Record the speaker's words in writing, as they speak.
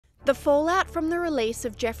The fallout from the release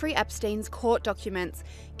of Jeffrey Epstein's court documents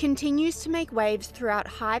continues to make waves throughout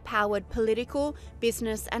high-powered political,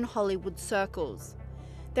 business and Hollywood circles.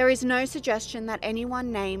 There is no suggestion that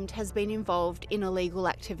anyone named has been involved in illegal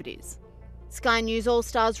activities. Sky News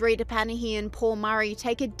All-Stars Rita, Panahi and Paul Murray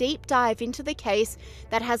take a deep dive into the case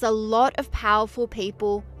that has a lot of powerful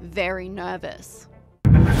people very nervous.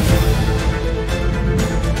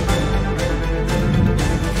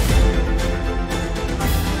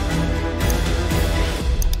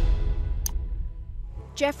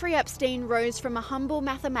 Jeffrey Epstein rose from a humble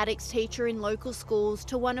mathematics teacher in local schools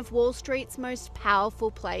to one of Wall Street's most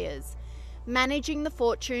powerful players, managing the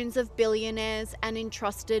fortunes of billionaires and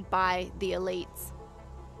entrusted by the elites.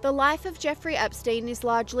 The life of Jeffrey Epstein is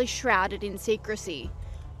largely shrouded in secrecy.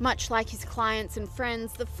 Much like his clients and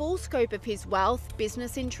friends, the full scope of his wealth,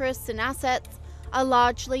 business interests and assets are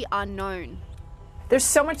largely unknown. There's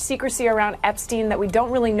so much secrecy around Epstein that we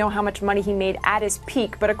don't really know how much money he made at his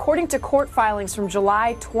peak, but according to court filings from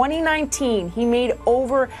July 2019, he made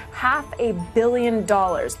over $500 million,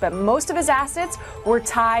 but most of his assets were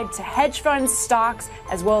tied to hedge funds, stocks,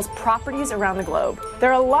 as well as properties around the globe. There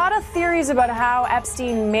are a lot of theories about how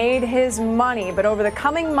Epstein made his money, but over the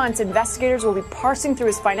coming months, investigators will be parsing through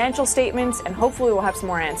his financial statements and hopefully we'll have some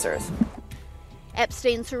more answers.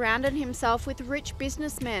 Epstein surrounded himself with rich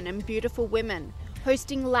businessmen and beautiful women,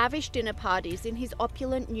 hosting lavish dinner parties in his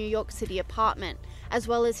opulent New York City apartment, as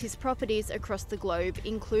well as his properties across the globe,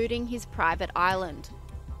 including his private island.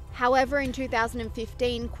 However, in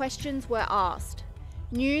 2015, questions were asked.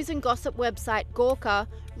 News and gossip website Gawker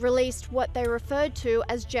released what they referred to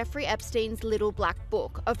as Jeffrey Epstein's Little Black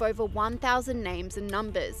Book of over 1,000 names and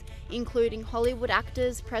numbers, including Hollywood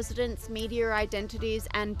actors, presidents, media identities,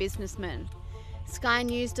 and businessmen. Sky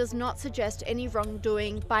News does not suggest any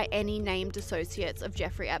wrongdoing by any named associates of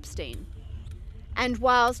Jeffrey Epstein. And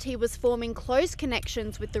whilst he was forming close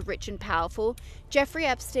connections with the rich and powerful, Jeffrey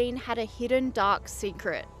Epstein had a hidden dark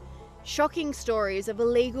secret. Shocking stories of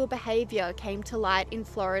illegal behaviour came to light in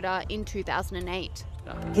Florida in 2008.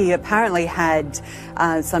 He apparently had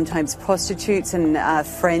sometimes prostitutes and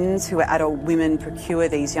friends who were adult women procure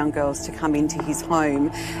these young girls to come into his home,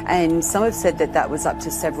 and some have said that that was up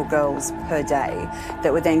to several girls per day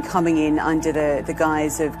that were then coming in under the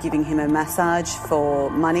guise of giving him a massage for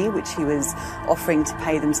money, which he was offering to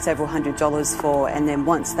pay them several $100s for, and then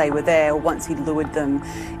once they were there, or once he lured them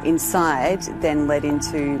inside, then led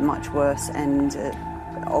into much worse and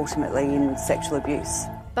ultimately in sexual abuse.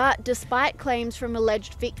 But despite claims from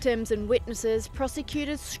alleged victims and witnesses,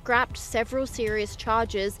 prosecutors scrapped several serious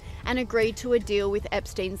charges and agreed to a deal with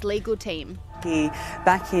Epstein's legal team. He,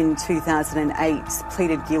 back in 2008,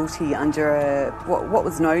 pleaded guilty under what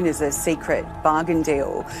was known as a secret bargain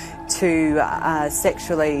deal to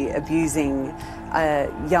sexually abusing a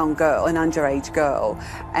young girl, an underage girl,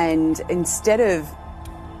 and instead of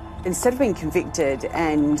being convicted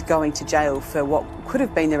and going to jail for what could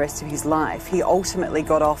have been the rest of his life, he ultimately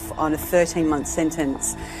got off on a 13-month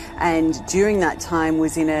sentence, and during that time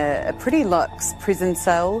was in a pretty luxe prison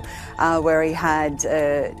cell where he had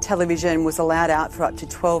television, was allowed out for up to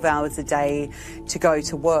 12 hours a day to go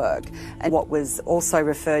to work, and what was also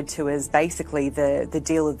referred to as basically the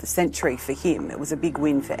deal of the century for him. It was a big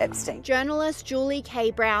win for Epstein. Journalist Julie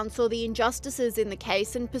K. Brown saw the injustices in the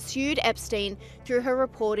case and pursued Epstein through her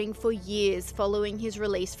reporting for years following his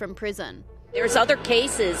release from prison. There's other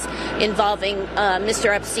cases involving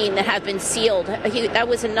Mr. Epstein that have been sealed. That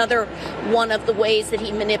was another one of the ways that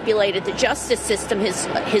he manipulated the justice system.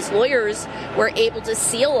 His lawyers were able to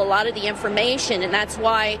seal a lot of the information, and that's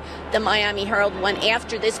why the Miami Herald went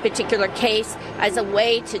after this particular case as a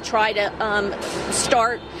way to try to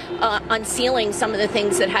start unsealing some of the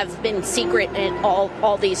things that have been secret in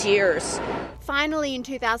all these years. Finally, in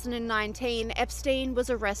 2019, Epstein was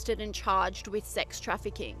arrested and charged with sex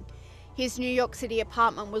trafficking. His New York City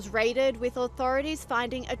apartment was raided, with authorities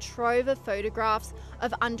finding a trove of photographs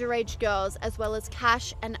of underage girls as well as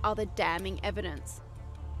cash and other damning evidence.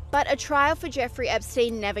 But a trial for Jeffrey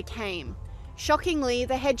Epstein never came. Shockingly,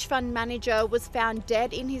 the hedge fund manager was found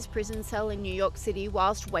dead in his prison cell in New York City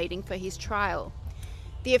whilst waiting for his trial.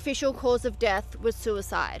 The official cause of death was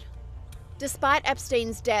suicide. Despite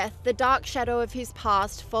Epstein's death, the dark shadow of his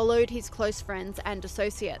past followed his close friends and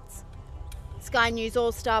associates. Sky News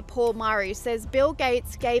All-Star Paul Murray says Bill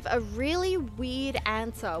Gates gave a really weird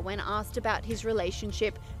answer when asked about his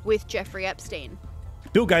relationship with Jeffrey Epstein.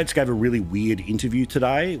 Bill Gates gave a really weird interview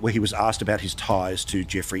today where he was asked about his ties to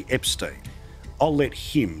Jeffrey Epstein. I'll let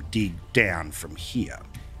him dig down from here.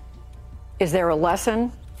 Is there a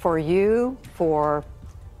lesson for you, for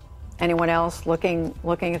anyone else looking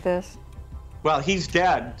at this? Well, he's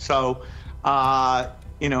dead. So,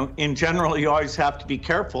 you know, in general, you always have to be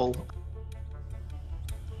careful.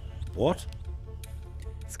 What?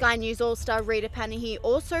 Sky News All-Star Rita Panahi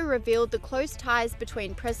also revealed the close ties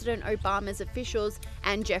between President Obama's officials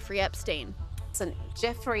and Jeffrey Epstein. And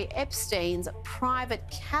Jeffrey Epstein's private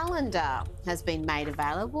calendar has been made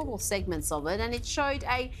available, or segments of it, and it showed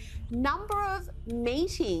a number of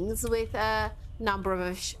meetings with a number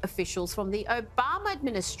of officials from the Obama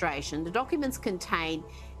administration. The documents contain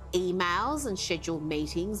emails and scheduled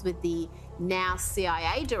meetings with the now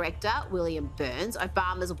CIA director, William Burns,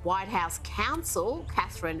 Obama's White House counsel,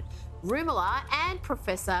 Catherine Rumela, and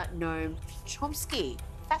Professor Noam Chomsky.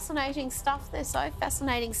 Fascinating stuff. They're so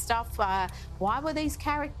fascinating stuff. Why were these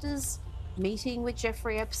characters meeting with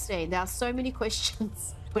Jeffrey Epstein? There are so many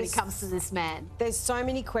questions when it comes to this man. There's so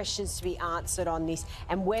many questions to be answered on this,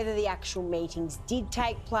 and whether the actual meetings did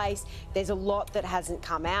take place. There's a lot that hasn't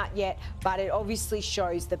come out yet, but it obviously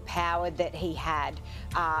shows the power that he had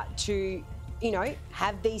to, you know,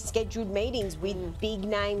 have these scheduled meetings with big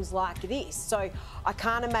names like this. So I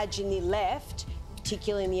can't imagine the left,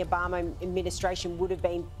 particularly in the Obama administration, would have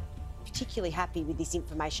been particularly happy with this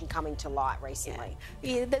information coming to light recently.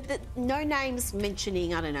 Yeah, no names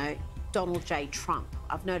mentioning, I don't know, Donald J. Trump.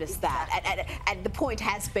 I've noticed that. And the point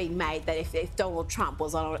has been made that if Donald Trump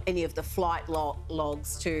was on any of the flight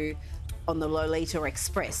logs on the Lolita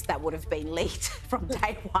Express, that would have been leaked from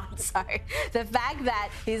day one. So the fact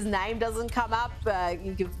that his name doesn't come up,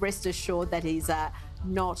 you can rest assured that he's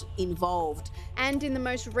not involved. And in the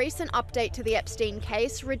most recent update to the Epstein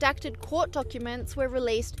case, redacted court documents were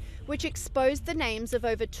released which exposed the names of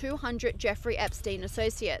over 200 Jeffrey Epstein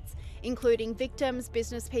associates, including victims,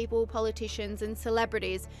 business people, politicians and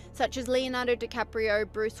celebrities such as Leonardo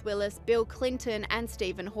DiCaprio, Bruce Willis, Bill Clinton and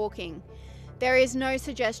Stephen Hawking. There is no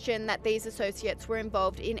suggestion that these associates were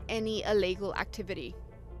involved in any illegal activity.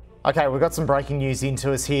 OK, we've got some breaking news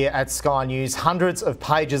into us here at Sky News. Hundreds of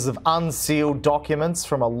pages of unsealed documents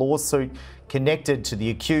from a lawsuit connected to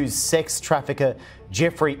the accused sex trafficker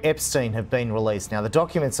Jeffrey Epstein have been released. Now, the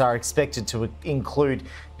documents are expected to include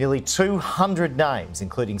nearly 200 names,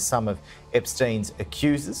 including some of Epstein's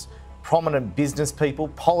accusers, prominent business people,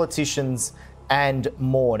 politicians and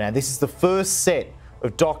more. Now, this is the first set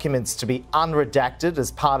of documents to be unredacted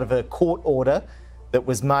as part of a court order that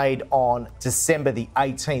was made on December the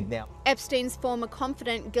 18th. Now, Epstein's former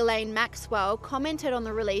confidant, Ghislaine Maxwell, commented on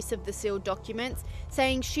the release of the sealed documents,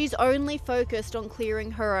 saying she's only focused on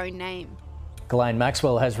clearing her own name. Ghislaine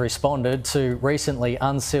Maxwell has responded to recently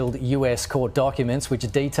unsealed US court documents which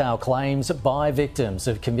detail claims by victims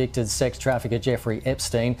of convicted sex trafficker Jeffrey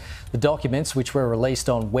Epstein. The documents, which were released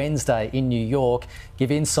on Wednesday in New York,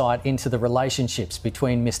 give insight into the relationships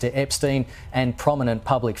between Mr. Epstein and prominent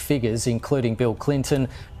public figures, including Bill Clinton,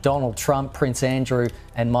 Donald Trump, Prince Andrew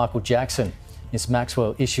and Michael Jackson. Ms.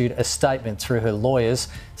 Maxwell issued a statement through her lawyers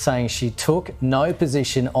saying she took no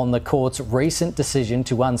position on the court's recent decision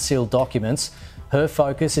to unseal documents. Her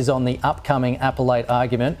focus is on the upcoming appellate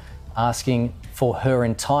argument, asking for her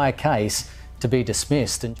entire case to be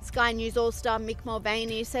dismissed. Sky News All-Star Mick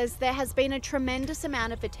Mulvaney says there has been a tremendous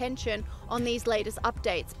amount of attention on these latest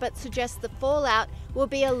updates, but suggests the fallout will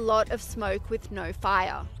be a lot of smoke with no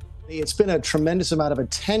fire. It's been a tremendous amount of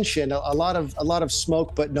attention, a lot of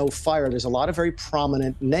smoke, but no fire. There's a lot of very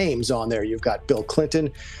prominent names on there. You've got Bill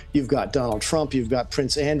Clinton, you've got Donald Trump, you've got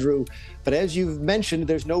Prince Andrew. But as you've mentioned,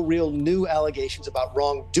 there's no real new allegations about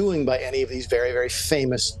wrongdoing by any of these very, very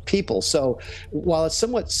famous people. So while it's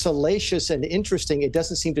somewhat salacious and interesting, it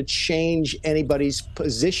doesn't seem to change anybody's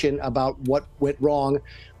position about what went wrong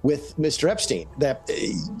with Mr. Epstein. That,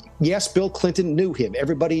 yes, Bill Clinton knew him.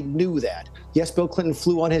 Everybody knew that. Yes, Bill Clinton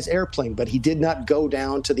flew on his airplane, but he did not go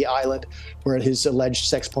down to the island where his alleged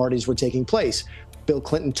sex parties were taking place. Bill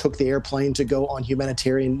Clinton took the airplane to go on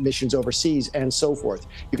humanitarian missions overseas and so forth.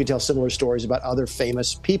 You can tell similar stories about other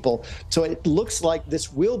famous people. So it looks like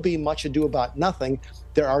this will be much ado about nothing.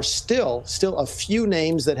 There are still a few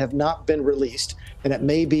names that have not been released, and it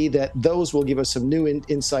may be that those will give us some new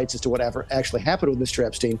insights as to whatever actually happened with Mr.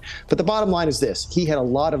 Epstein. But the bottom line is this: he had a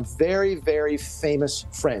lot of very, very famous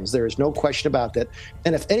friends. There is no question about that.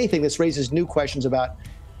 And if anything, this raises new questions about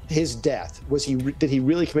his death. Did he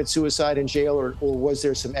really commit suicide in jail, or was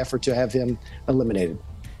there some effort to have him eliminated?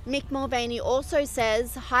 Mick Mulvaney also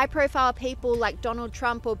says high-profile people like Donald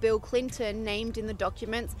Trump or Bill Clinton named in the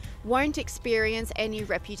documents won't experience any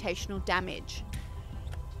reputational damage.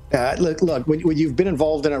 Look, when you've been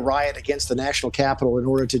involved in a riot against the national capital in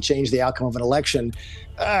order to change the outcome of an election,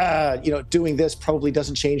 doing this probably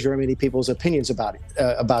doesn't change very many people's opinions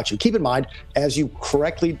about you. Keep in mind, as you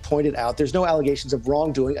correctly pointed out, there's no allegations of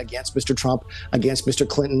wrongdoing against Mr. Trump, against Mr.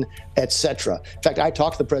 Clinton, etc. In fact, I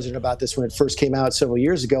talked to the president about this when it first came out several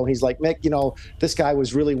years ago, and he's like, Mick, this guy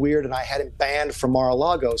was really weird, and I had him banned from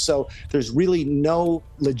Mar-a-Lago. So there's really no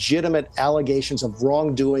legitimate allegations of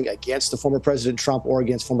wrongdoing against the former President Trump or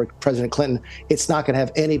against former President Clinton. It's not going to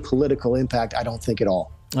have any political impact, I don't think, at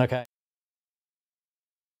all. Okay.